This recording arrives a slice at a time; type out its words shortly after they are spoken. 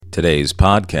Today's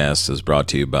podcast is brought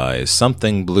to you by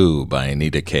Something Blue by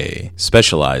Anita Kay,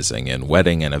 specializing in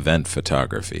wedding and event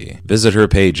photography. Visit her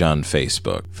page on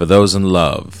Facebook. For those in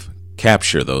love,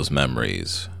 capture those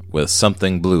memories with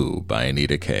Something Blue by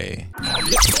Anita Kay.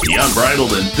 The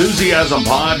Unbridled Enthusiasm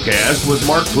Podcast with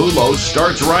Mark Poulos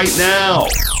starts right now.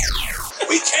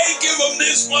 We can't give them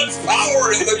this much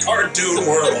power in the cartoon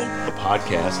world. A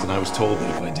podcast, and I was told that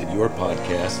if I did your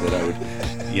podcast that I would,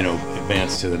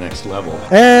 advance to the next level.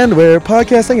 And we're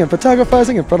podcasting and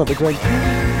photographizing in front of the great.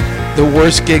 The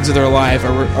worst gigs of their life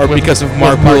are because of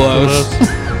Mark Poulos.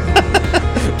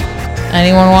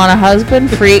 Anyone want a husband?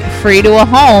 Free to a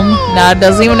home. Now, it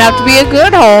doesn't even have to be a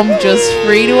good home, just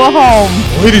free to a home.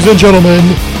 Ladies and gentlemen,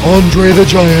 Andre the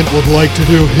Giant would like to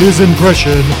do his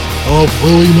impression of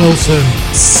Willie Nelson.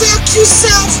 Suck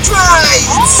yourself dry!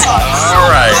 All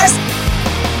right.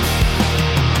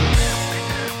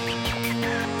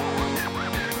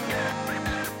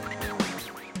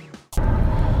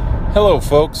 Hello,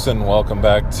 folks, and welcome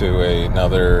back to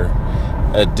another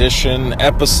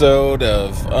episode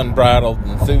of Unbridled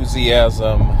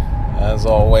Enthusiasm. As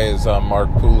always, I'm Mark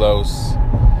Poulos,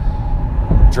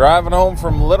 driving home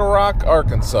from Little Rock,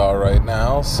 Arkansas right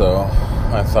now, so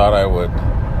I thought I would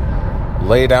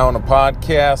lay down a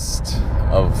podcast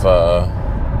of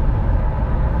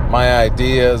my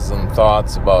ideas and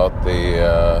thoughts about the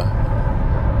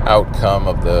outcome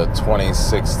of the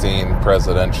 2016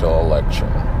 presidential election.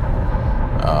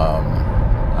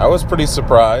 I was pretty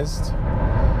surprised.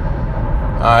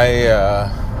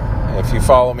 If you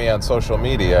follow me on social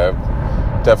media,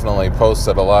 I've definitely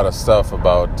posted a lot of stuff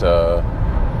about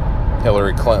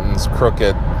Hillary Clinton's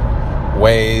crooked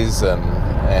ways and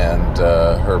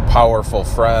her powerful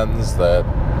friends that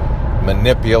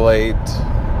manipulate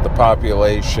the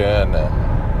population and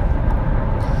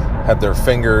had their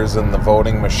fingers in the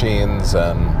voting machines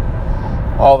and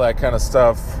all that kind of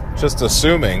stuff, just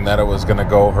assuming that it was going to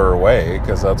go her way,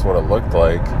 because that's what it looked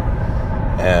like.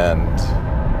 And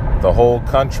the whole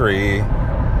country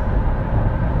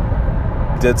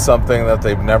did something that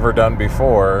they've never done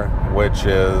before, which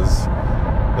is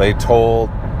they told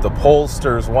the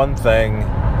pollsters one thing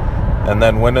and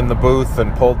then went in the booth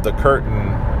and pulled the curtain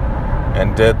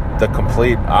and did the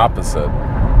complete opposite.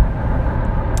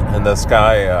 And this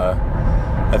guy,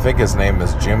 I think his name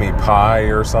is Jimmy Pie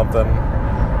or something.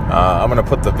 I'm going to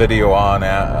put the video on,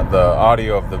 the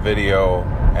audio of the video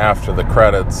after the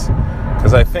credits,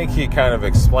 because I think he kind of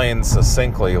explains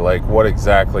succinctly like what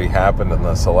exactly happened in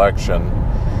this election.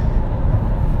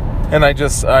 And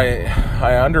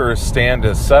I understand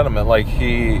his sentiment. Like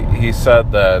he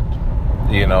said that,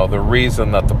 the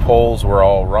reason that the polls were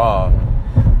all wrong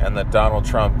and that Donald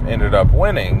Trump ended up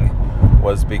winning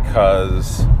was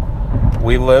because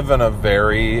we live in a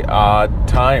very odd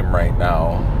time right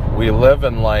now. We live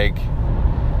in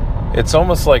it's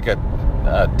almost like a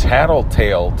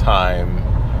tattletale time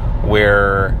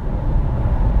where,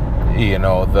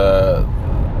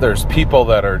 there's people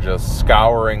that are just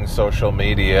scouring social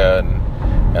media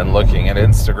and looking at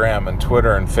Instagram and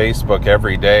Twitter and Facebook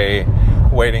every day,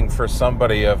 waiting for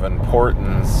somebody of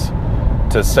importance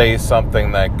to say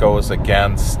something that goes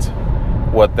against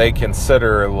what they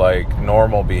consider like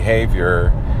normal behavior,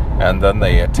 and then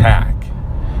they attack.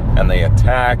 And they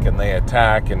attack and they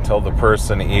attack until the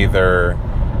person either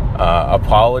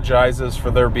apologizes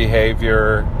for their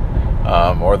behavior,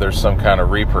 or there's some kind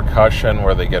of repercussion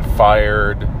where they get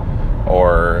fired,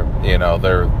 or,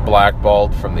 they're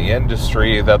blackballed from the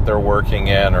industry that they're working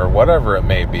in, or whatever it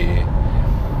may be.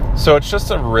 So it's just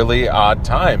a really odd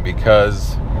time,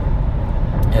 because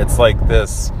it's like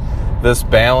this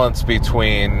balance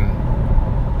between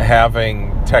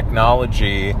having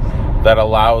technology that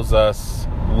allows us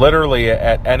literally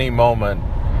at any moment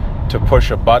to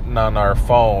push a button on our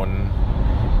phone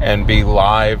and be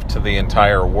live to the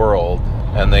entire world,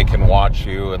 and they can watch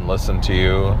you and listen to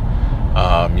you.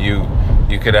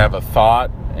 You could have a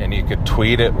thought and you could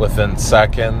tweet it within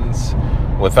seconds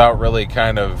without really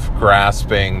kind of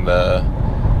grasping the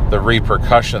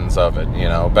repercussions of it.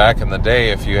 Back in the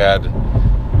day, if you had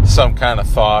some kind of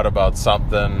thought about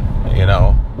something,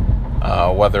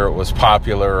 whether it was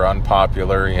popular or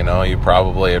unpopular, you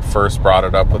probably at first brought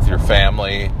it up with your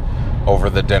family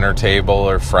over the dinner table,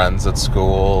 or friends at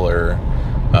school, or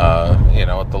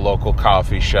at the local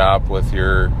coffee shop with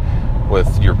your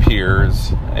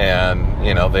peers,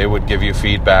 and they would give you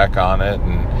feedback on it,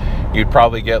 and you'd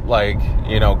probably get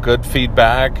good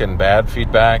feedback and bad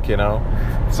feedback.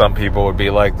 Some people would be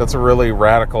like, that's a really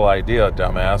radical idea,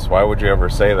 dumbass, why would you ever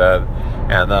say that?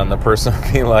 And then the person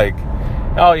would be like,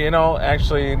 Oh,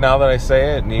 actually, now that I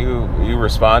say it and you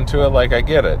respond to it, like, I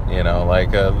get it,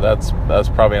 like, that's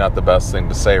probably not the best thing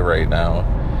to say right now.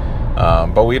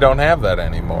 But we don't have that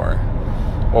anymore.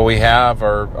 What we have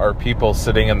are people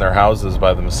sitting in their houses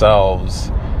by themselves.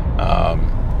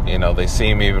 They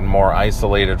seem even more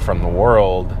isolated from the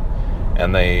world,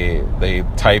 and they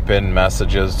type in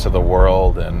messages to the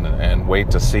world and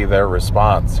wait to see their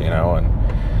response,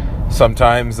 and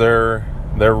sometimes they're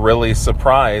really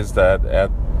surprised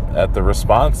at the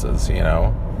responses,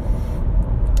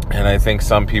 and I think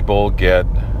some people get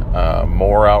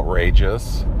more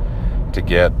outrageous to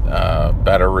get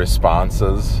better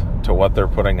responses to what they're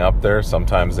putting up there.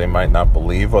 Sometimes they might not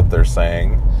believe what they're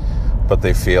saying, but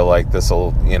they feel like this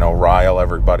will, rile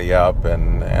everybody up,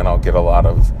 and I'll get a lot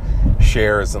of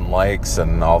shares and likes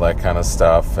and all that kind of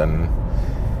stuff. And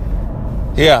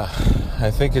yeah,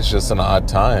 I think it's just an odd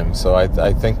time. So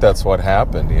I think that's what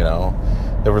happened.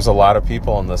 There was a lot of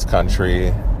people in this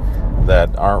country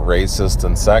that aren't racist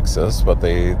and sexist, but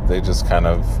they just kind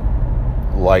of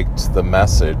liked the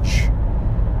message.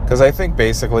 Because I think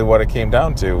basically what it came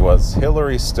down to was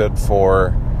Hillary stood for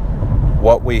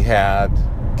what we had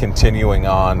continuing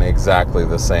on exactly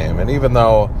the same. And even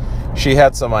though she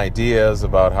had some ideas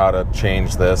about how to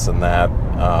change this and that,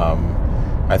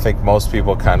 I think most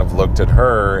people kind of looked at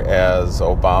her as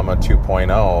Obama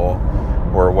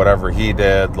 2.0, where whatever he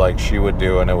did, like, she would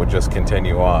do, and it would just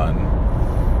continue on.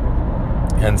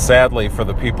 And sadly, for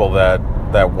the people that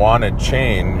wanted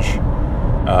change,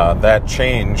 that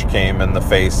change came in the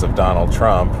face of Donald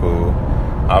Trump, who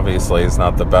obviously is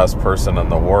not the best person in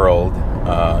the world.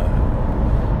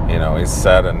 He's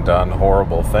said and done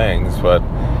horrible things, but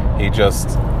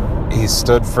he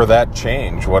stood for that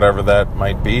change, whatever that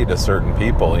might be to certain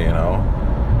people.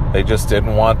 They just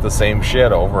didn't want the same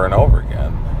shit over and over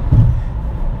again.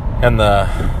 And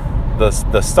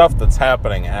the stuff that's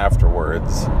happening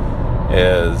afterwards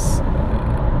is,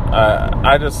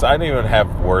 I don't even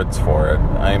have words for it.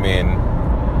 I mean,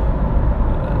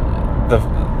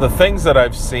 the things that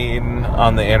I've seen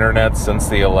on the internet since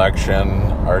the election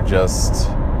are just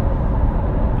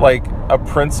like, a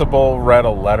principal read a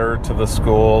letter to the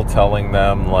school telling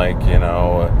them, like,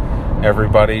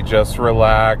 everybody just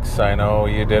relax. I know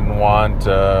you didn't want,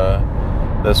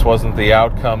 this wasn't the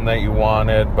outcome that you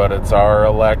wanted, but it's our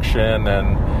election,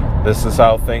 and this is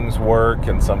how things work,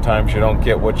 and sometimes you don't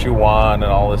get what you want,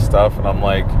 and all this stuff. And I'm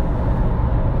like,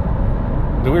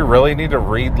 do we really need to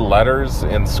read letters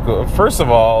in school? First of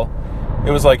all, it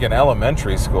was like in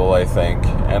elementary school, I think,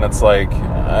 and it's like,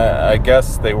 I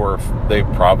guess they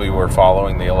probably were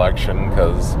following the election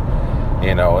because,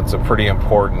 it's a pretty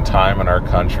important time in our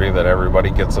country that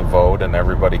everybody gets a vote and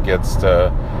everybody gets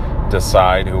to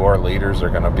decide who our leaders are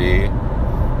going to be.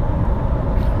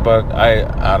 But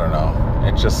I don't know.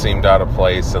 It just seemed out of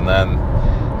place. And then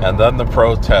the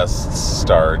protests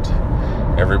start.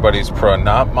 Everybody's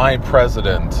not my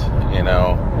president,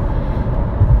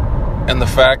 And the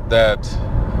fact that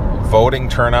voting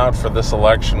turnout for this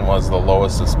election was the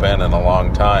lowest it's been in a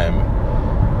long time.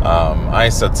 I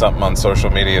said something on social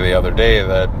media the other day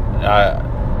that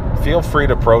feel free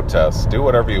to protest, do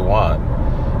whatever you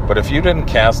want. But if you didn't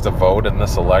cast a vote in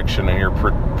this election and you're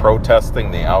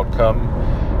protesting the outcome,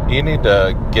 you need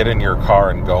to get in your car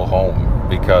and go home,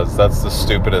 because that's the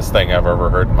stupidest thing I've ever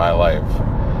heard in my life.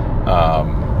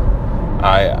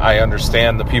 I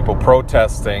understand the people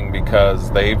protesting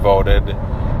because they voted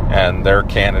and their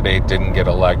candidate didn't get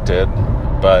elected,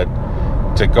 but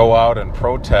to go out and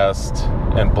protest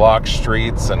and block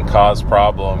streets and cause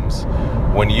problems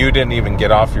when you didn't even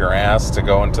get off your ass to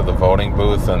go into the voting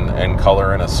booth and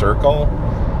color in a circle,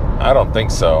 I don't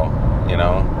think so.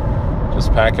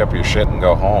 Just pack up your shit and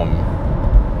go home.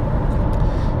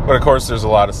 But of course, there's a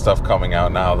lot of stuff coming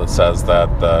out now that says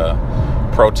that the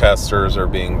protesters are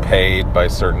being paid by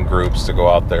certain groups to go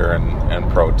out there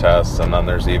and protest. And then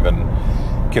there's even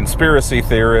conspiracy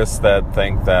theorists that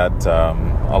think that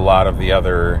a lot of the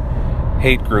other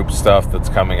hate group stuff that's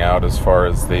coming out, as far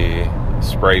as the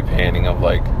spray painting of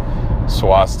like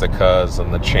swastikas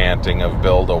and the chanting of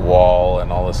build a wall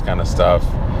and all this kind of stuff,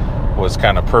 was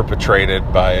kind of perpetrated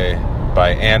by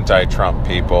anti-Trump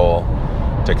people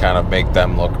to kind of make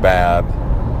them look bad.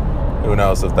 Who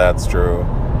knows if that's true?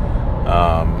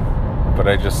 But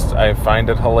I find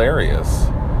it hilarious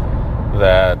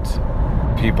that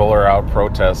people are out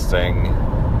protesting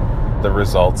the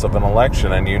results of an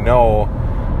election, and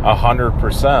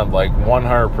 100%, like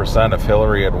 100%, if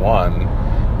Hillary had won,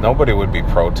 nobody would be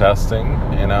protesting.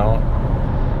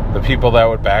 The people that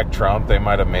would back Trump, they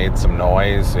might have made some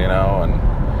noise, and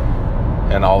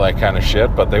all that kind of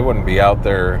shit, but they wouldn't be out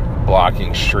there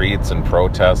blocking streets and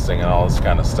protesting and all this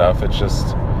kind of stuff.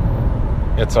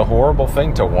 It's a horrible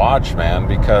thing to watch, man,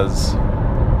 because,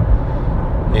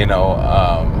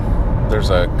 there's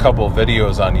a couple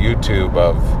videos on YouTube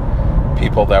of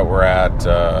people that were at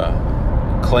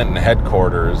Clinton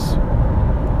headquarters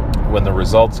when the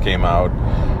results came out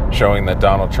showing that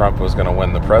Donald Trump was going to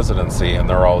win the presidency, and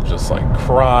they're all just like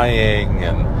crying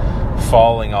and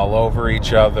falling all over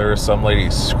each other. Some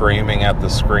lady screaming at the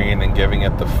screen and giving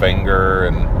it the finger,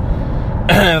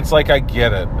 and it's like, I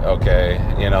get it, okay?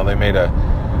 They made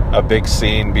a big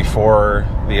scene before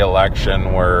the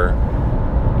election where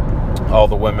all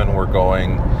the women were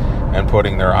going and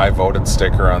putting their I voted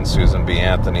sticker on Susan B.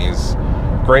 Anthony's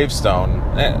gravestone,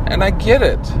 and I get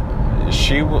it.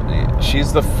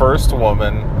 She's the first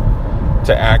woman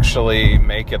to actually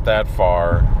make it that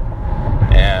far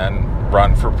and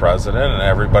run for president, and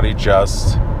everybody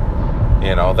just,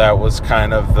 that was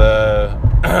kind of the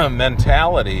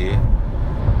mentality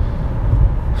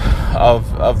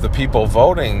of the people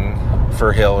voting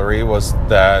for Hillary, was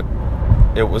that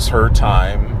it was her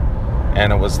time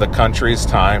and it was the country's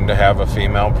time to have a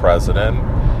female president,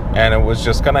 and it was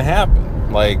just going to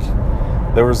happen. Like,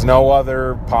 there was no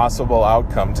other possible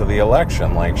outcome to the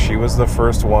election. Like, she was the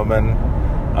first woman.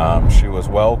 She was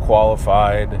well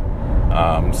qualified.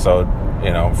 So,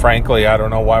 frankly, I don't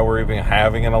know why we're even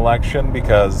having an election,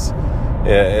 because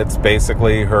it's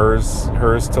basically hers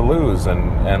to lose,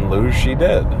 and lose she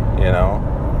did,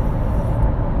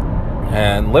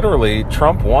 And literally,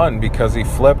 Trump won because he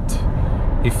flipped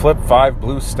 5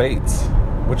 blue states,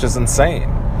 which is insane.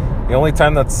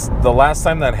 The last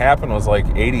time that happened was like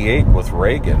 88 with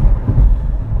Reagan.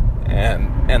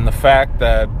 And the fact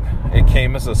that it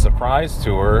came as a surprise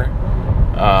to her,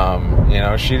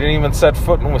 she didn't even set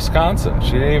foot in Wisconsin.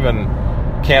 She didn't even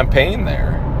campaign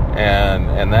there.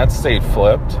 And that state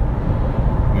flipped.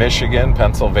 Michigan,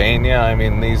 Pennsylvania, I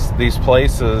mean, these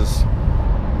places,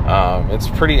 it's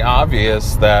pretty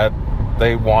obvious that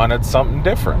they wanted something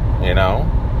different,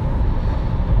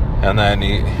 And then,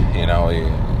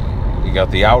 you got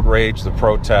the outrage, the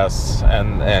protests,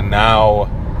 and now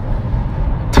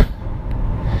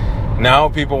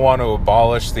people want to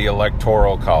abolish the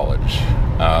Electoral College.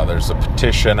 There's a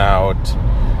petition out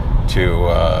to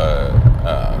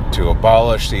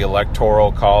abolish the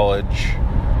Electoral College.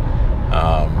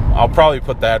 I'll probably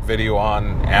put that video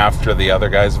on after the other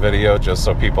guy's video, just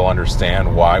so people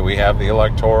understand why we have the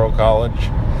Electoral College.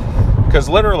 Because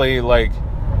literally, like,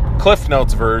 Cliff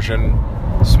Notes version,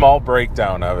 small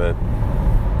breakdown of it.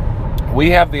 We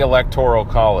have the Electoral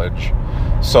College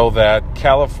so that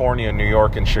California, New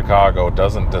York, and Chicago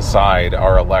doesn't decide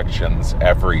our elections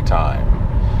every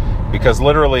time. Because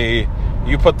literally,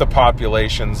 you put the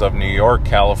populations of New York,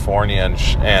 California,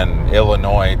 and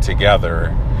Illinois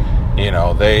together,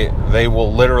 they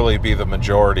will literally be the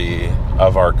majority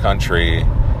of our country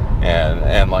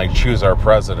and like choose our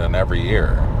president every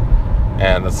year.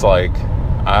 And it's like,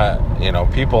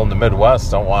 people in the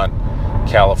Midwest don't want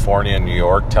California and New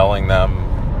York telling them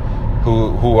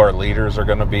who our leaders are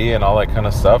going to be and all that kind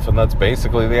of stuff. And that's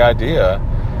basically the idea,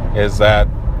 is that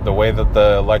the way that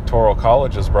the Electoral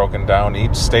College is broken down,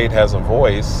 each state has a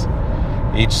voice.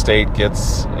 Each state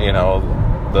gets,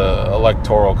 the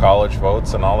Electoral College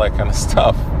votes and all that kind of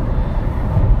stuff.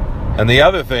 And the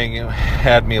other thing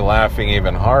had me laughing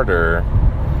even harder,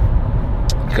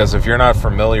 because if you're not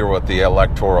familiar with the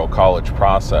Electoral College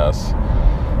process,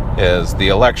 is the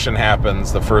election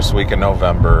happens the first week in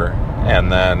November,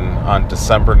 and then on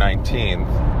December 19th,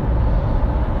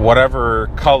 whatever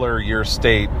color your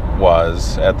state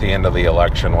was at the end of the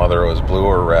election, whether it was blue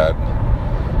or red,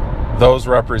 those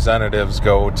representatives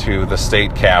go to the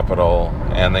state capitol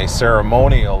and they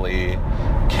ceremonially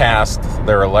cast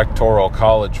their Electoral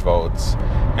College votes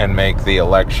and make the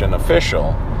election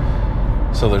official.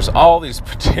 So there's all these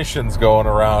petitions going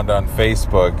around on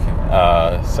Facebook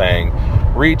saying,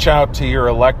 reach out to your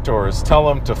electors, tell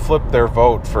them to flip their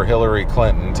vote for Hillary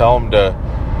Clinton, tell them to,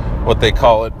 what they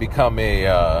call it, become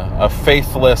a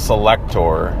faithless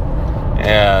elector.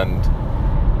 And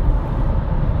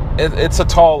it's a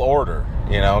tall order,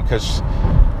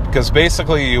 because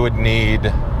basically you would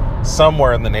need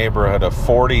somewhere in the neighborhood of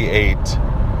 48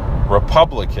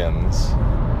 Republicans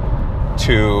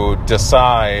to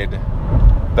decide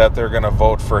that they're going to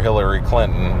vote for Hillary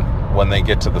Clinton when they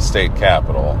get to the state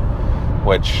capitol,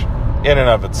 which in and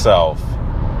of itself,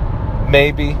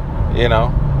 maybe,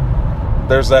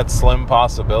 there's that slim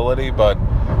possibility. But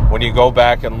when you go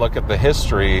back and look at the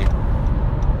history,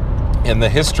 in the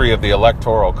history of the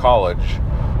Electoral College,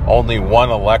 only one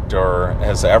elector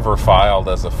has ever filed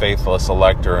as a faithless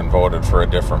elector and voted for a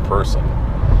different person.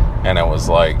 and it was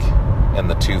like in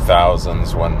the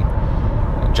 2000s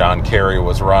when John Kerry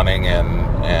was running,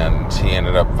 and he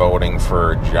ended up voting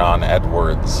for John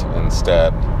Edwards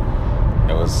instead.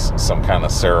 It was some kind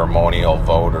of ceremonial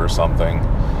vote or something.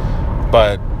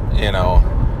 But, you know,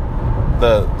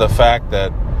 the fact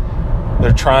that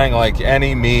they're trying like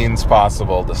any means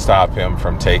possible to stop him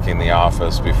from taking the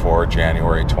office before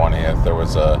January 20th. There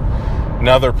was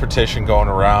another petition going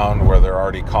around where they're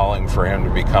already calling for him to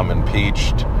become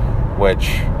impeached, which,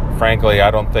 frankly,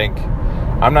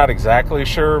 I'm not exactly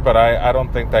sure, but I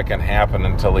don't think that can happen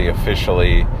until he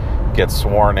officially gets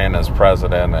sworn in as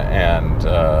president and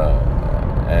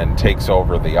takes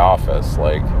over the office.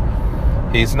 Like,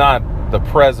 he's not the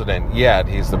president yet,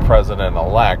 he's the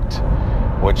president-elect,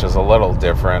 which is a little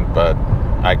different, but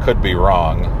I could be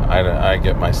wrong. I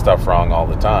get my stuff wrong all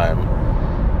the time.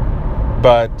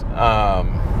 But,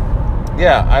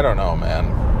 yeah, I don't know, man.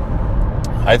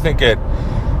 I think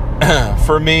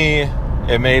for me,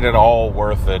 it made it all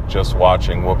worth it just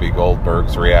watching Whoopi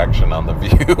Goldberg's reaction on The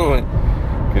View.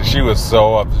 Because she was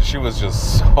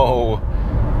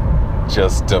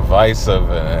just divisive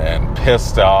and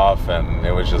pissed off, and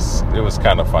it was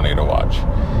kind of funny to watch.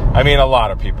 I mean, a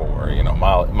lot of people were, you know,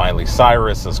 Miley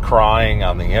Cyrus is crying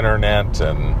on the internet,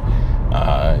 and,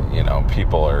 you know,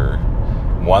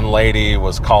 one lady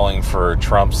was calling for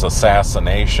Trump's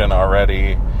assassination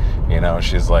already. You know,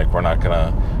 she's like, we're not going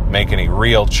to make any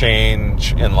real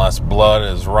change unless blood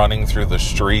is running through the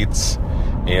streets.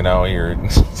 You know,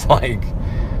 it's like,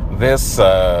 this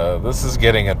is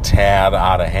getting a tad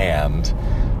out of hand,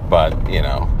 but, you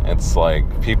know, it's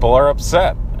like, people are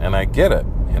upset, and I get it,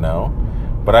 you know,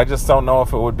 but I just don't know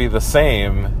if it would be the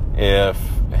same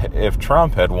if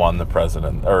Trump had won the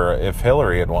president, or if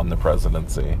Hillary had won the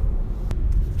presidency.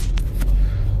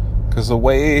 Because the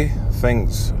way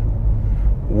things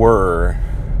were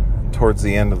towards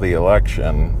the end of the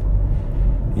election,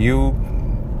 you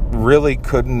really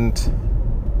couldn't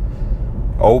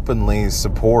openly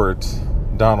support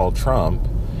Donald Trump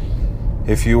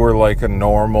if you were like a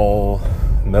normal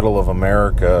middle of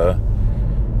America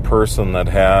person that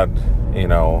had, you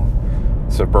know,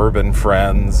 suburban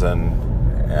friends and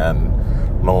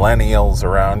millennials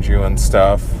around you and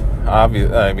stuff.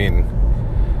 I mean,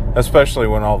 especially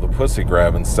when all the pussy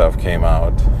grabbing stuff came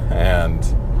out, and,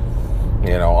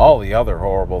 you know, all the other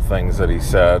horrible things that he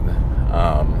said,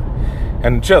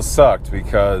 and it just sucked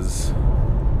because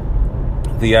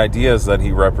the ideas that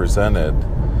he represented,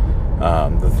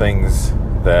 the things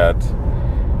that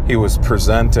he was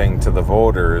presenting to the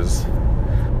voters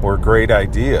were great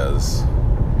ideas.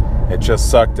 It just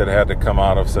sucked it had to come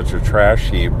out of such a trash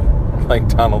heap like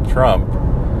Donald Trump.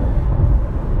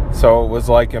 So it was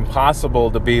like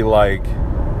impossible to be like,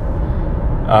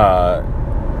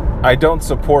 I don't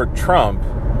support Trump,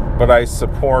 but I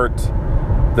support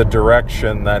the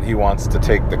direction that he wants to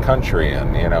take the country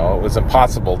in. You know, it was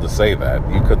impossible to say that.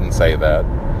 You couldn't say that.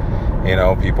 You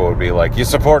know, people would be like, you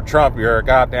support Trump, you're a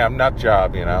goddamn nut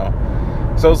job, you know.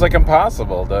 So it was like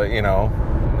impossible to, you know,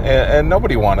 and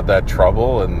nobody wanted that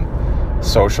trouble in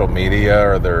social media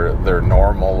or their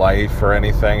normal life or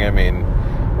anything. I mean,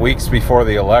 weeks before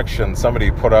the election, somebody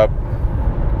put up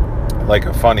like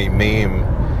a funny meme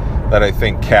that I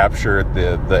think captured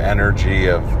the energy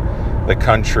of the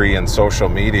country and social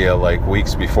media like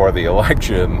weeks before the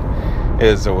election.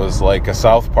 It was like a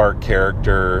South Park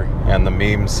character, and the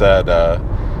meme said,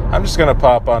 I'm just gonna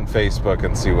pop on Facebook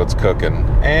and see what's cooking,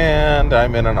 and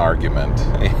I'm in an argument,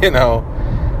 you know.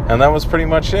 And that was pretty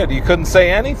much it. You couldn't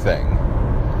say anything.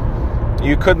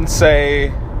 You couldn't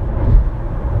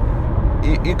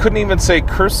even say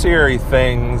cursory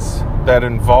things that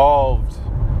involved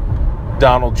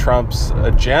Donald Trump's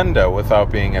agenda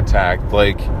without being attacked.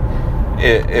 Like,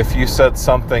 if you said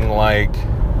something like,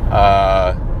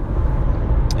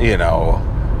 you know,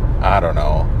 I don't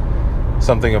know,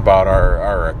 something about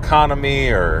our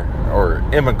economy or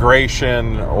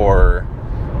immigration or,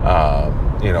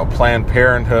 you know, Planned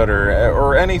Parenthood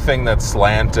or anything that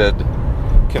slanted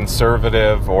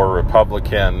conservative or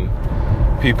Republican,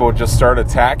 people would just start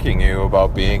attacking you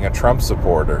about being a Trump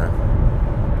supporter.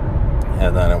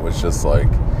 And then it was just like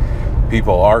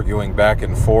people arguing back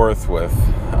and forth with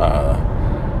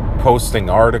posting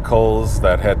articles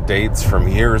that had dates from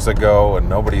years ago, and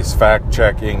nobody's fact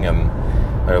checking, and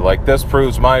they're like, this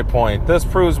proves my point, this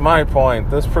proves my point,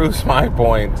 this proves my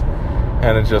point.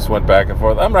 And it just went back and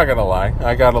forth. I'm not gonna lie,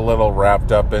 I got a little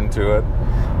wrapped up into it.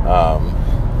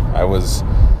 I was,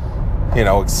 you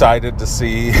know, excited to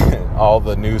see all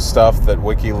the new stuff that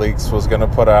WikiLeaks was going to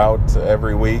put out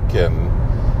every week, and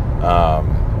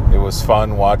it was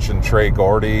fun watching Trey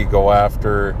Gordy go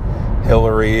after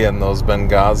Hillary and those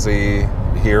Benghazi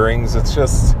hearings. It's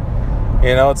just,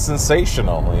 it's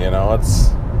sensational.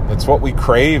 It's what we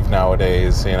crave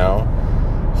nowadays.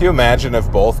 Can you imagine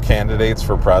if both candidates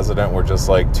for president were just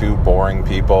like two boring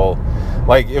people?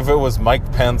 Like if it was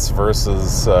Mike Pence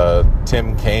versus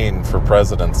Tim Kaine for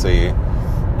presidency,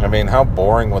 I mean, how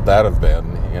boring would that have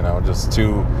been? Just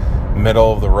two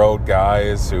middle-of-the-road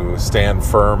guys who stand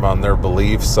firm on their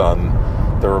beliefs on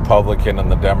the Republican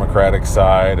and the Democratic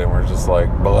side, and we're just like,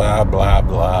 blah, blah,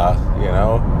 blah,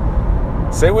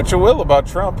 Say what you will about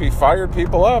Trump. He fired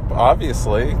people up,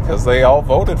 obviously, because they all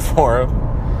voted for him.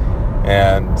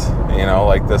 And,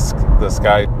 like this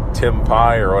guy, Tim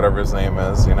Pye, or whatever his name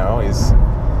is, he's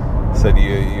said,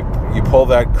 you pull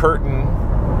that curtain,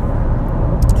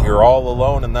 you're all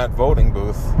alone in that voting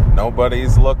booth.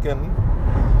 Nobody's looking.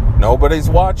 Nobody's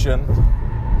watching.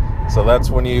 So that's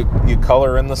when you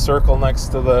color in the circle next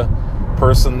to the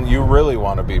person you really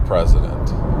want to be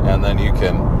president. And then you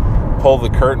can pull the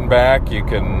curtain back. You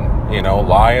can,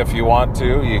 lie if you want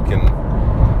to. You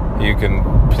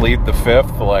can plead the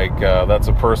fifth, like that's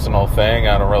a personal thing.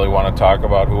 I don't really want to talk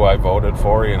about who I voted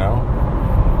for,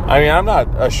 I mean, I'm not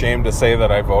ashamed to say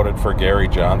that I voted for Gary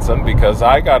Johnson, because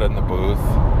I got in the booth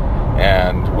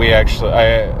and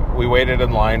we waited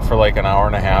in line for like an hour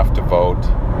and a half to vote,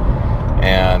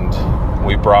 and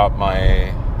we brought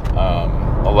my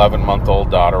 11-month-old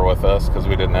daughter with us because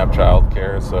we didn't have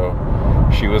childcare, so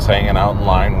she was hanging out in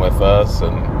line with us,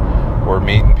 and we're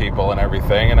meeting people and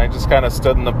everything, and I just kind of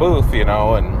stood in the booth,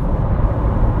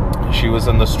 and she was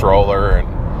in the stroller,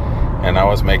 and I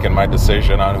was making my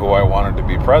decision on who I wanted to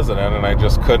be president, and I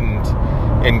just couldn't,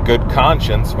 in good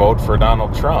conscience, vote for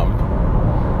Donald Trump.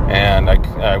 And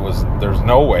there's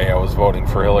no way I was voting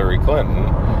for Hillary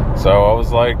Clinton. So I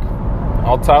was like,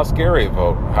 I'll toss Gary a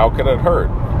vote. How could it hurt?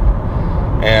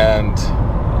 And,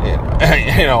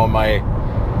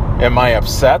 am I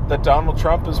upset that Donald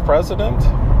Trump is president?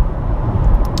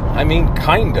 I mean,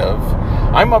 kind of.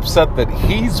 I'm upset that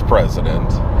he's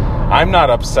president. I'm not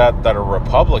upset that a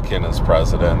Republican is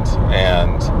president,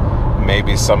 and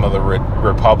maybe some of the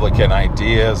Republican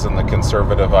ideas and the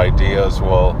conservative ideas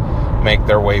will make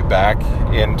their way back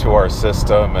into our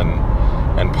system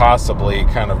and possibly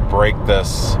kind of break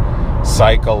this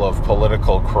cycle of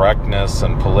political correctness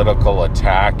and political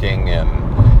attacking and,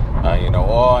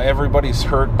 everybody's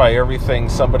hurt by everything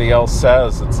somebody else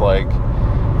says. It's like,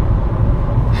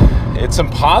 it's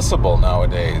impossible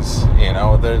nowadays.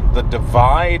 The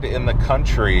divide in the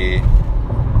country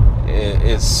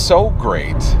is so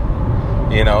great.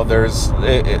 There's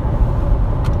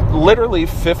literally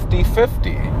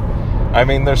 50-50. I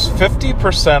mean, there's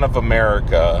 50% of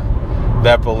America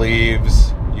that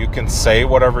believes you can say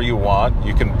whatever you want,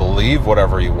 you can believe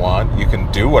whatever you want, you can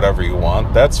do whatever you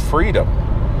want. That's freedom.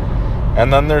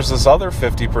 And then there's this other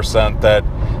 50% that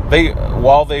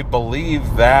while they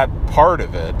believe that part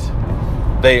of it,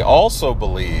 they also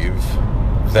believe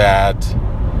that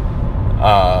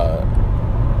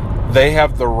they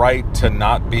have the right to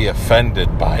not be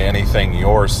offended by anything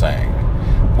you're saying,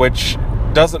 which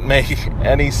doesn't make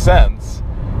any sense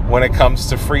when it comes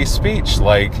to free speech.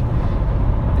 Like,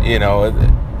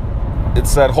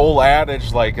 it's that whole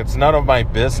adage, like, it's none of my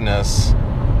business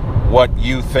what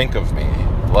you think of me.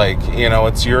 Like,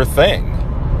 it's your thing.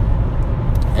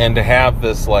 And to have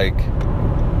this, like,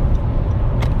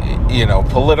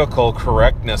 political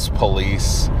correctness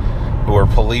police who are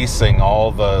policing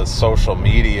all the social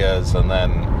medias, and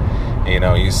then,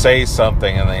 you say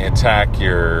something and they attack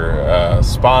your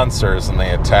sponsors, and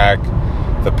they attack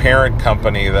the parent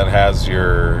company that has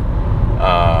your,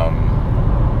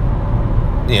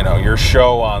 your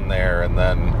show on there, and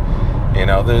then,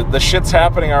 the shit's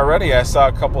happening already. I saw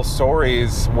a couple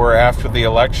stories where after the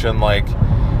election, like,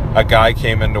 a guy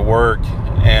came into work,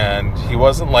 and he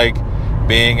wasn't, like,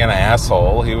 being an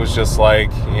asshole. He was just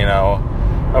like,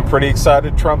 I'm pretty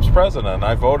excited Trump's president.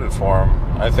 I voted for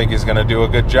him. I think he's going to do a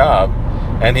good job.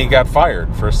 And he got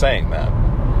fired for saying that.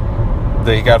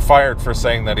 He got fired for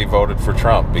saying that he voted for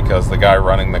Trump because the guy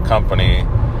running the company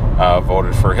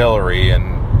voted for Hillary,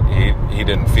 and he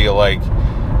didn't feel like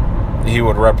he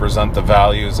would represent the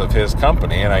values of his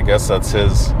company. And I guess that's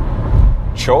his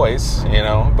choice,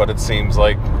 but it seems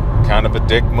like kind of a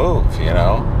dick move,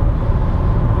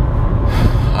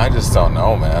 I just don't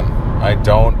know, man. I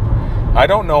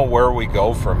don't know where we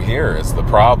go from here is the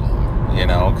problem,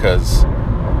 because,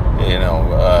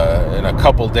 in a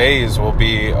couple days will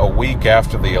be a week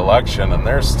after the election, and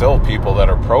there's still people that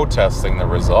are protesting the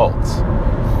results.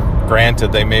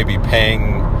 Granted, they may be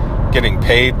getting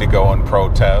paid to go and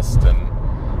protest, and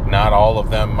not all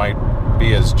of them might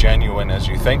be as genuine as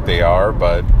you think they are,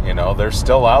 but, you know, they're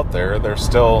still out there. They're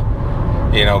still,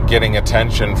 you know, getting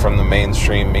attention from the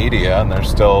mainstream media, and they're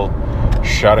still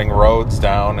shutting roads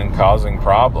down and causing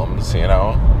problems, you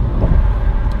know.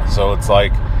 So it's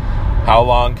like, how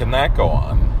long can that go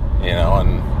on? You know,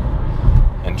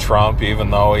 and Trump,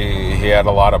 even though he had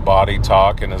a lot of body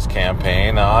talk in his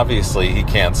campaign, obviously he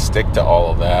can't stick to all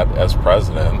of that as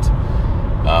president.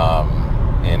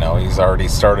 You know, he's already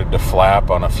started to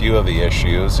flap on a few of the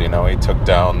issues. You know, he took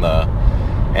down the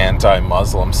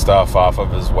anti-Muslim stuff off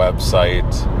of his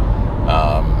website.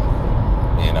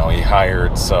 You know, he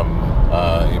hired some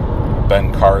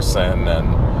Ben Carson,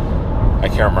 and I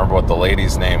can't remember what the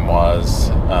lady's name was,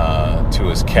 to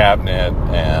his cabinet,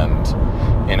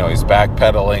 and, you know, he's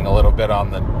backpedaling a little bit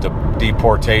on the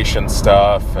deportation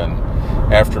stuff, and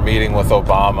after meeting with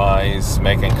Obama, he's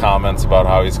making comments about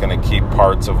how he's going to keep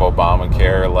parts of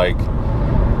Obamacare, like,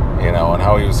 you know, and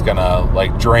how he was going to,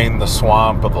 like, drain the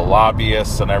swamp of the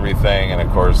lobbyists and everything, and of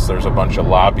course, there's a bunch of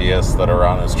lobbyists that are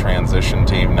on his transition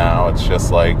team now. It's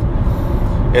just like,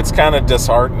 it's kind of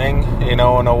disheartening, you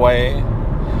know, in a way.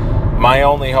 My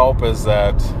only hope is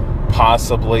that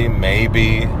possibly,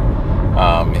 maybe,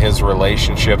 his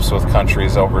relationships with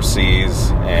countries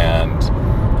overseas and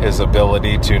his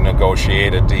ability to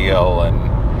negotiate a deal and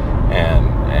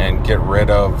get rid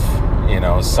of, you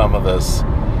know, some of this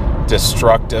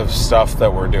destructive stuff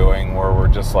that we're doing, where we're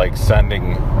just like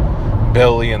sending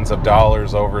billions of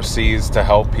dollars overseas to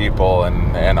help people,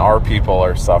 and our people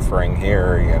are suffering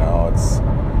here. You know, it's,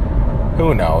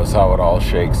 who knows how it all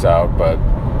shakes out, but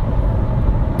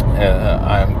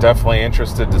I'm definitely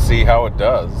interested to see how it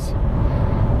does.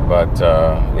 But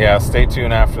yeah, stay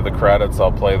tuned after the credits.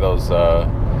 I'll play those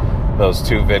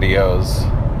two videos,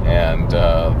 and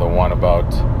the one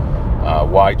about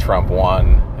why Trump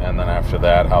won, and then after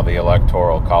that, how the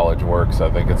Electoral College works.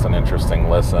 I think it's an interesting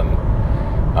listen.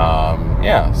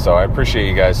 Yeah, so I appreciate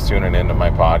you guys tuning into my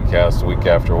podcast week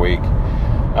after week.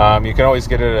 You can always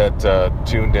get it at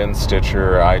TuneIn,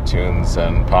 Stitcher, iTunes,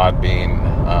 and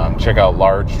Podbean. Check out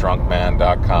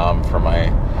largedrunkman.com for my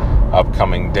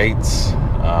upcoming dates.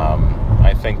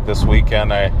 I think this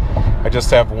weekend I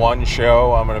just have one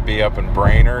show. I'm going to be up in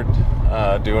Brainerd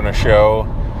doing a show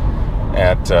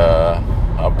at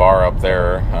a bar up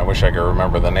there. I wish I could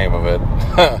remember the name of it,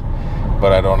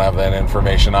 but I don't have that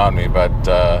information on me. But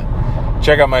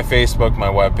check out my Facebook, my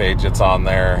webpage. It's on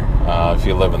there. If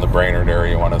you live in the Brainerd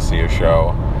area, you want to see a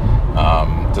show.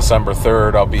 December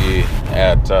 3rd, I'll be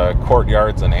at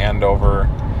Courtyards in Andover.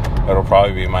 It'll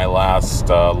probably be my last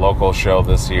local show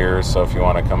this year, so if you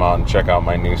want to come out and check out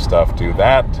my new stuff, do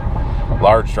that.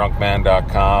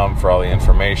 LargeDrunkMan.com for all the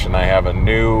information. I have a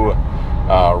new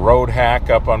road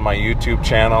hack up on my YouTube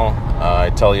channel.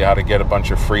 I tell you how to get a bunch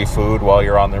of free food while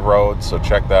you're on the road, so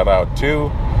check that out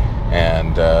too.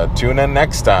 And tune in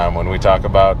next time when we talk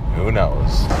about Who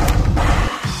Knows.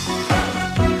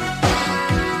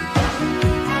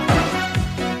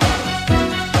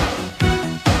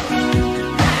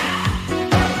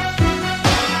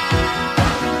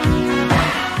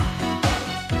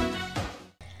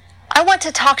 I want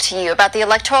to talk to you about the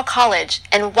Electoral College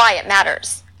and why it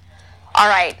matters. All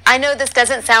right, I know this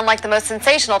doesn't sound like the most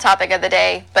sensational topic of the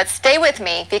day, but stay with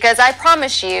me because I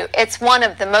promise you it's one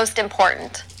of the most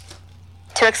important.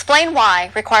 To explain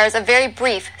why requires a very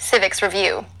brief civics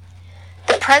review.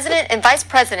 The President and Vice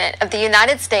President of the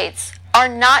United States are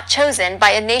not chosen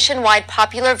by a nationwide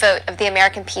popular vote of the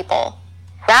American people.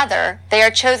 Rather, they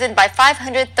are chosen by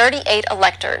 538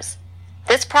 electors.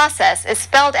 This process is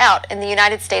spelled out in the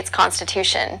United States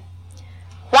Constitution.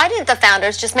 Why didn't the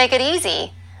founders just make it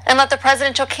easy and let the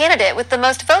presidential candidate with the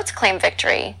most votes claim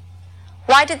victory?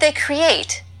 Why did they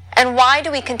create, and why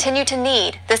do we continue to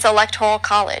need this Electoral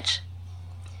College?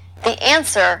 The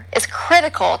answer is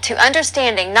critical to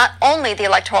understanding not only the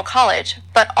Electoral College,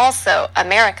 but also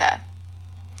America.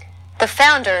 The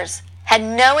founders had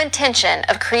no intention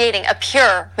of creating a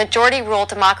pure majority-rule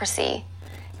democracy.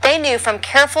 They knew from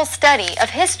careful study of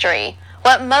history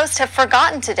what most have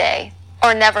forgotten today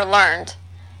or never learned.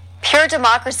 Pure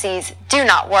democracies do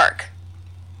not work.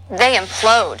 They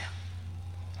implode.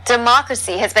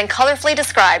 Democracy has been colorfully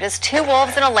described as two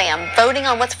wolves and a lamb voting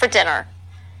on what's for dinner.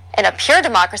 In a pure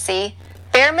democracy,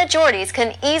 bare majorities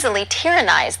can easily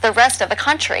tyrannize the rest of the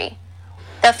country.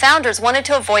 The founders wanted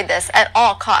to avoid this at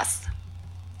all costs.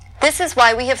 This is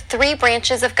why we have three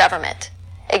branches of government: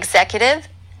 executive,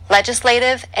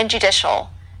 legislative, and judicial.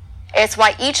 It's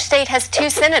why each state has 2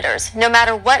 senators, no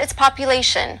matter what its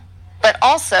population, but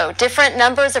also different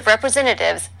numbers of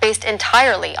representatives based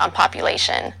entirely on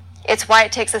population. It's why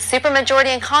it takes a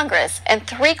supermajority in Congress and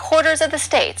 3/4 of the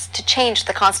states to change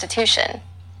the Constitution.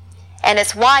 And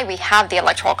it's why we have the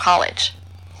Electoral College.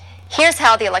 Here's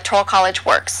how the Electoral College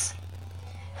works.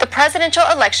 The presidential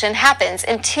election happens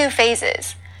in 2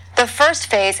 phases. The first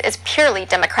phase is purely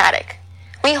democratic.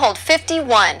 We hold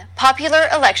 51 popular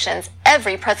elections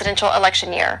every presidential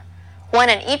election year, 1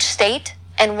 in each state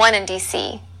and 1 in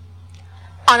D.C.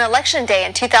 On Election Day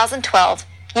in 2012,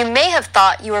 you may have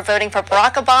thought you were voting for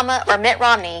Barack Obama or Mitt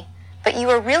Romney, but you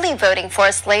were really voting for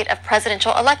a slate of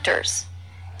presidential electors.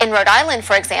 In Rhode Island,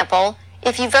 for example,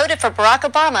 if you voted for Barack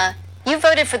Obama, you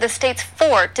voted for the state's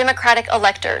 4 Democratic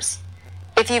electors.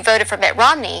 If you voted for Mitt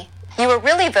Romney, you were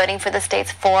really voting for the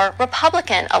state's 4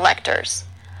 Republican electors.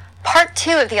 Part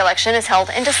 2 of the election is held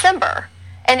in December,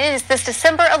 and it is this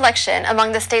December election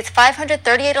among the state's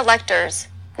 538 electors,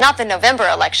 not the November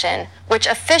election, which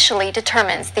officially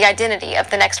determines the identity of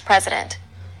the next president.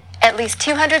 At least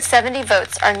 270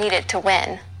 votes are needed to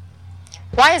win.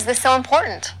 Why is this so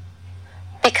important?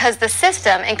 Because the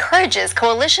system encourages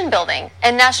coalition building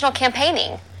and national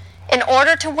campaigning. In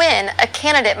order to win, a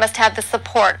candidate must have the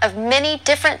support of many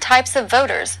different types of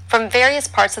voters from various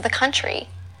parts of the country.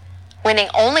 Winning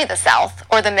only the South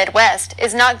or the Midwest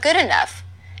is not good enough.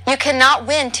 You cannot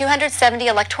win 270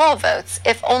 electoral votes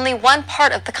if only one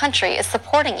part of the country is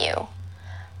supporting you.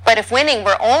 But if winning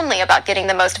were only about getting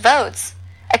the most votes,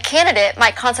 a candidate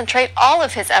might concentrate all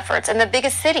of his efforts in the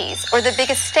biggest cities or the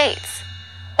biggest states.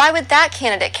 Why would that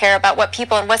candidate care about what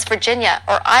people in West Virginia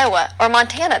or Iowa or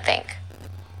Montana think?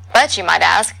 But you might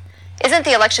ask, isn't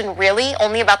the election really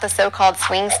only about the so-called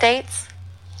swing states?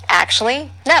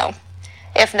 Actually, no.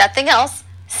 If nothing else,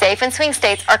 safe and swing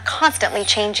states are constantly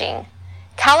changing.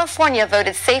 California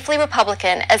voted safely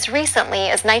Republican as recently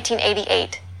as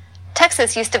 1988.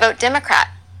 Texas used to vote Democrat.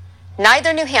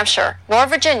 Neither New Hampshire nor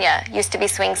Virginia used to be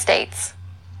swing states.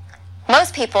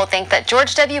 Most people think that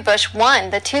George W. Bush won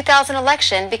the 2000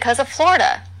 election because of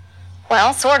Florida.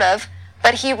 Well, sort of,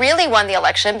 but he really won the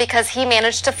election because he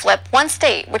managed to flip one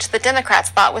state which the Democrats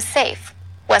thought was safe,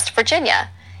 West Virginia.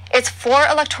 Its 4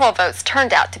 electoral votes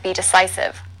turned out to be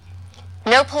decisive.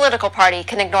 No political party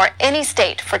can ignore any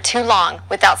state for too long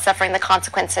without suffering the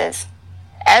consequences.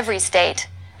 Every state,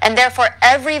 and therefore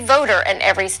every voter in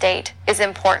every state, is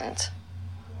important.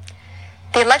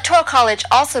 The Electoral College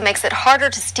also makes it harder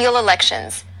to steal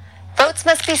elections. Votes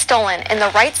must be stolen in the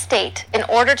right state in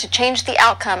order to change the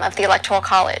outcome of the Electoral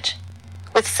College.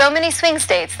 With so many swing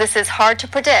states, this is hard to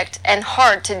predict and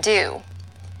hard to do.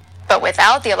 But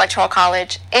without the Electoral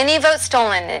College, any vote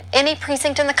stolen in any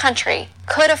precinct in the country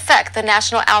could affect the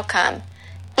national outcome,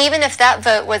 even if that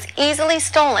vote was easily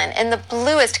stolen in the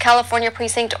bluest California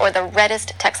precinct or the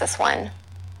reddest Texas one.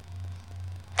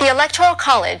 The Electoral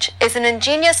College is an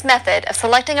ingenious method of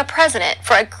selecting a president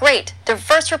for a great,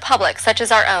 diverse republic such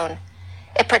as our own.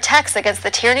 It protects against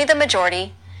the tyranny of the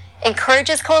majority,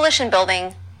 encourages coalition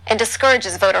building, and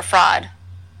discourages voter fraud.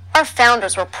 Our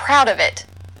founders were proud of it.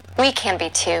 We can be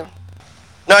too.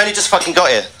 No, I only just fucking got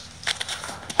here.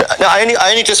 No, I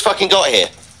only just fucking got here.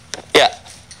 Yeah.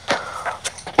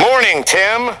 Morning,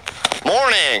 Tim.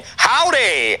 Morning.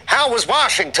 Howdy. How was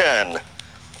Washington?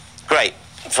 Great.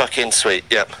 Fucking sweet.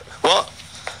 Yep. What?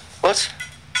 What?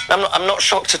 I'm not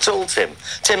shocked at all, Tim.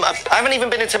 Tim, I haven't even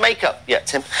been into makeup yet,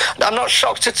 Tim. I'm not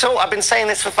shocked at all. I've been saying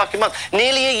this for fucking months.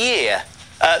 Nearly a year.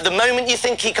 The moment you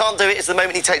think he can't do it is the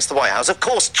moment he takes the White House. Of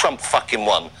course Trump fucking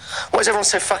won. What is everyone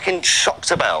so fucking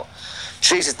shocked about?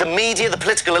 Jesus, the media, the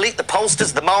political elite, the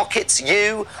pollsters, the markets,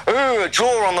 you. A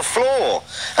drawer on the floor.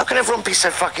 How can everyone be so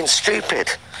fucking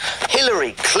stupid?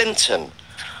 Hillary Clinton.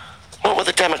 What were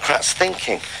the Democrats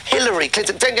thinking? Hillary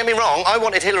Clinton. Don't get me wrong, I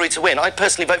wanted Hillary to win. I'd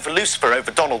personally vote for Lucifer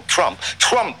over Donald Trump.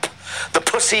 Trump. The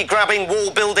pussy-grabbing,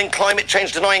 wall-building,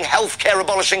 climate-change-denying,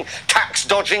 health-care-abolishing,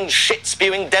 tax-dodging,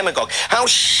 shit-spewing demagogue. How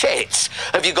shit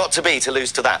have you got to be to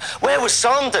lose to that? Where was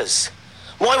Sanders?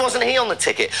 Why wasn't he on the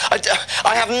ticket?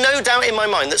 I have no doubt in my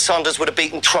mind that Sanders would have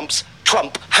beaten Trump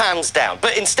hands down.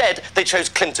 But instead, they chose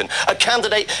Clinton, a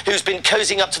candidate who's been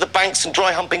cozying up to the banks and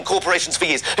dry-humping corporations for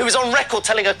years, who is on record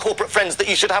telling her corporate friends that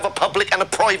you should have a public and a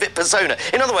private persona.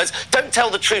 In other words, don't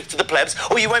tell the truth to the plebs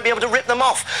or you won't be able to rip them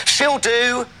off. She'll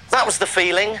do. That was the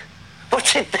feeling. What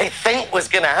did they think was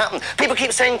going to happen? People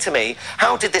keep saying to me,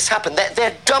 how did this happen?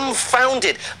 They're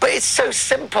dumbfounded, but it's so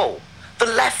simple. The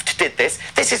left did this.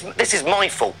 This is my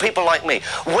fault, people like me.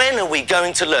 When are we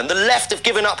going to learn? The left have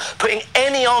given up putting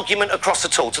any argument across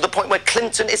at all, to the point where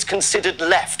Clinton is considered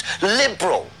left,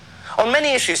 liberal. On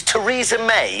many issues, Theresa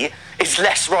May is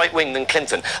less right-wing than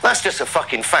Clinton. That's just a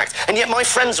fucking fact. And yet my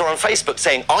friends are on Facebook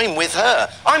saying, I'm with her.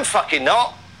 I'm fucking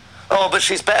not. Oh, but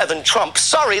she's better than Trump.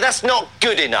 Sorry, that's not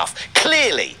good enough.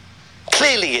 Clearly.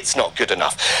 Clearly it's not good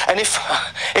enough. And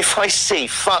if I see,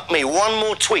 fuck me, one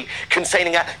more tweet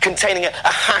containing a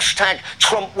hashtag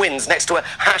Trump wins next to a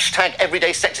hashtag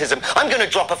everyday sexism, I'm going to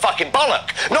drop a fucking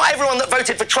bollock. Not everyone that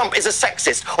voted for Trump is a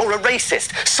sexist or a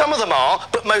racist. Some of them are,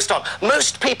 but most aren't.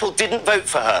 Most people didn't vote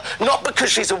for her, not because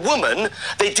she's a woman.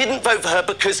 They didn't vote for her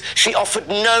because she offered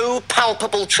no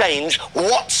palpable change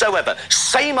whatsoever.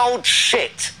 Same old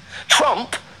shit.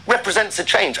 Trump represents a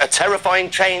change, a terrifying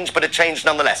change, but a change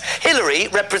nonetheless. Hillary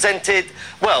represented,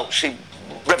 well, she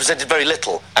represented very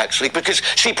little, actually, because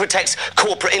she protects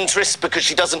corporate interests, because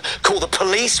she doesn't call the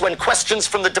police when questions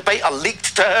from the debate are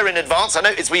leaked to her in advance. I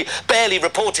noticed we barely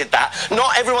reported that.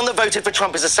 Not everyone that voted for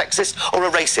Trump is a sexist or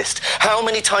a racist. How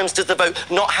many times does the vote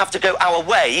not have to go our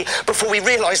way before we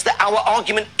realise that our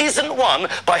argument isn't won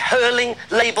by hurling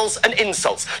labels and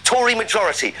insults? Tory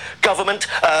majority, government,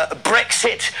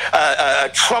 Brexit,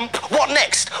 Trump. What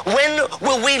next? When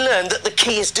will we learn that the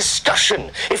key is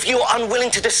discussion? If you are unwilling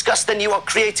to discuss, then you are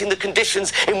creating the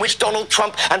conditions in which Donald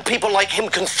Trump and people like him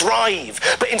can thrive.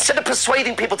 But instead of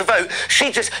persuading people to vote,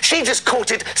 she just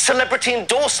courted celebrity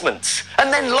endorsements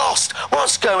and then lost.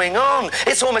 What's going on?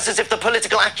 It's almost as if the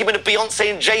political acumen of Beyonce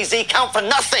and Jay-Z count for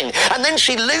nothing. And then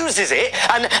she loses it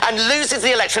and loses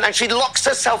the election, and she locks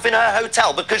herself in her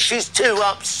hotel because she's too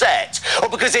upset, or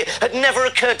because it had never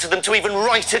occurred to them to even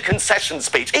write a concession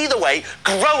speech. Either way,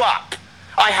 grow up.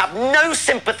 I have no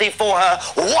sympathy for her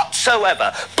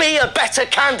whatsoever. Be a better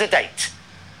candidate.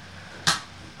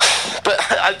 But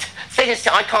thing is,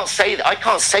 I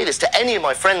can't say this to any of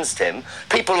my friends, Tim.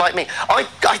 People like me, I'd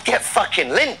get fucking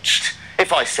lynched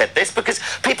if I said this, because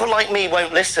people like me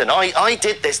won't listen. I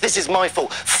did this. This is my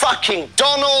fault. Fucking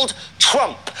Donald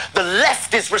Trump. The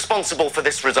left is responsible for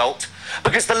this result,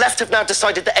 because the left have now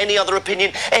decided that any other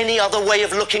opinion, any other way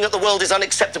of looking at the world is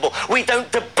unacceptable. We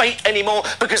don't debate anymore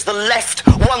because the left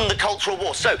won the cultural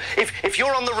war. So if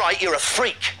you're on the right, you're a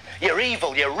freak. You're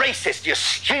evil, you're racist, you're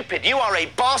stupid, you are a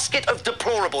basket of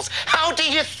deplorables. How do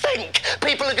you think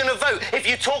people are going to vote if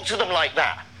you talk to them like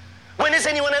that? When has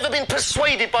anyone ever been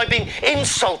persuaded by being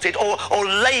insulted or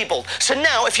labelled? So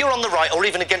now, if you're on the right or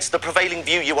even against the prevailing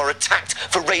view, you are attacked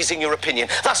for raising your opinion.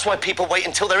 That's why people wait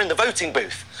until they're in the voting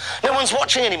booth. No one's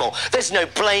watching anymore. There's no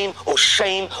blame or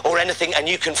shame or anything, and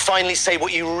you can finally say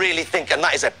what you really think, and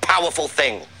that is a powerful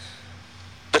thing.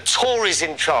 The Tories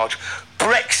in charge,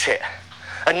 Brexit,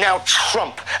 and now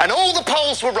Trump. And all the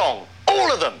polls were wrong.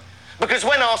 All of them. Because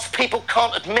when asked, people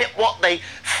can't admit what they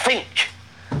think.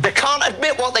 They can't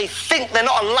admit what they think. They're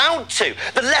not allowed to.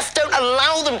 The left don't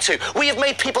allow them to. We have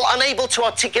made people unable to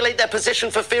articulate their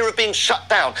position for fear of being shut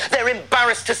down. They're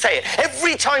embarrassed to say it.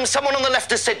 Every time someone on the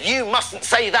left has said, you mustn't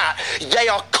say that, they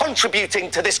are contributing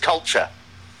to this culture.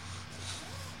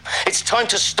 It's time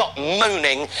to stop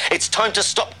moaning. It's time to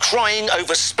stop crying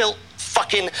over spilt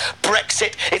fucking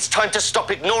Brexit. It's time to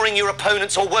stop ignoring your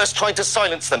opponents, or worse, trying to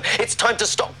silence them. It's time to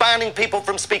stop banning people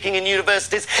from speaking in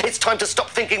universities. It's time to stop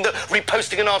thinking that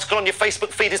reposting an article on your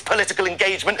Facebook feed is political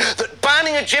engagement, that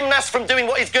banning a gymnast from doing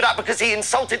what he's good at because he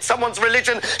insulted someone's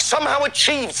religion somehow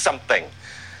achieved something.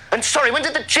 And sorry, when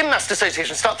did the Gymnast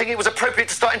Association start thinking it was appropriate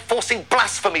to start enforcing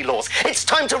blasphemy laws? It's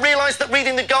time to realise that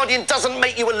reading The Guardian doesn't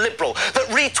make you a liberal, that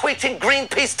retweeting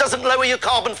Greenpeace doesn't lower your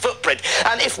carbon footprint.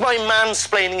 And if my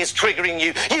mansplaining is triggering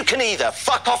you, you can either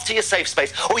fuck off to your safe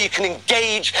space, or you can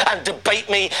engage and debate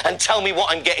me and tell me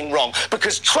what I'm getting wrong.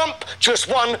 Because Trump just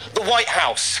won the White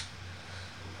House.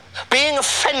 Being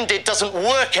offended doesn't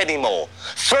work anymore.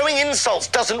 Throwing insults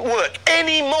doesn't work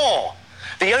anymore.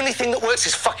 The only thing that works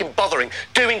is fucking bothering,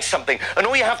 doing something. And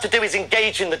all you have to do is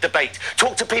engage in the debate.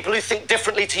 Talk to people who think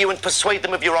differently to you and persuade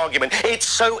them of your argument. It's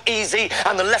so easy,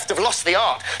 and the left have lost the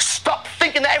art. Stop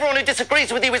thinking that everyone who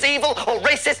disagrees with you is evil or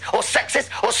racist or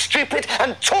sexist or stupid,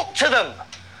 and talk to them.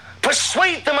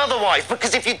 Persuade them otherwise,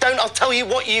 because if you don't, I'll tell you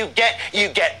what you get. You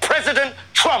get President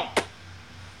Trump.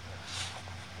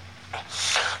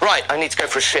 Right, I need to go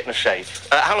for a shit and a shave.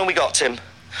 How long we got, Tim?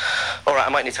 All right, I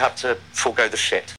might need to have to forego the shit.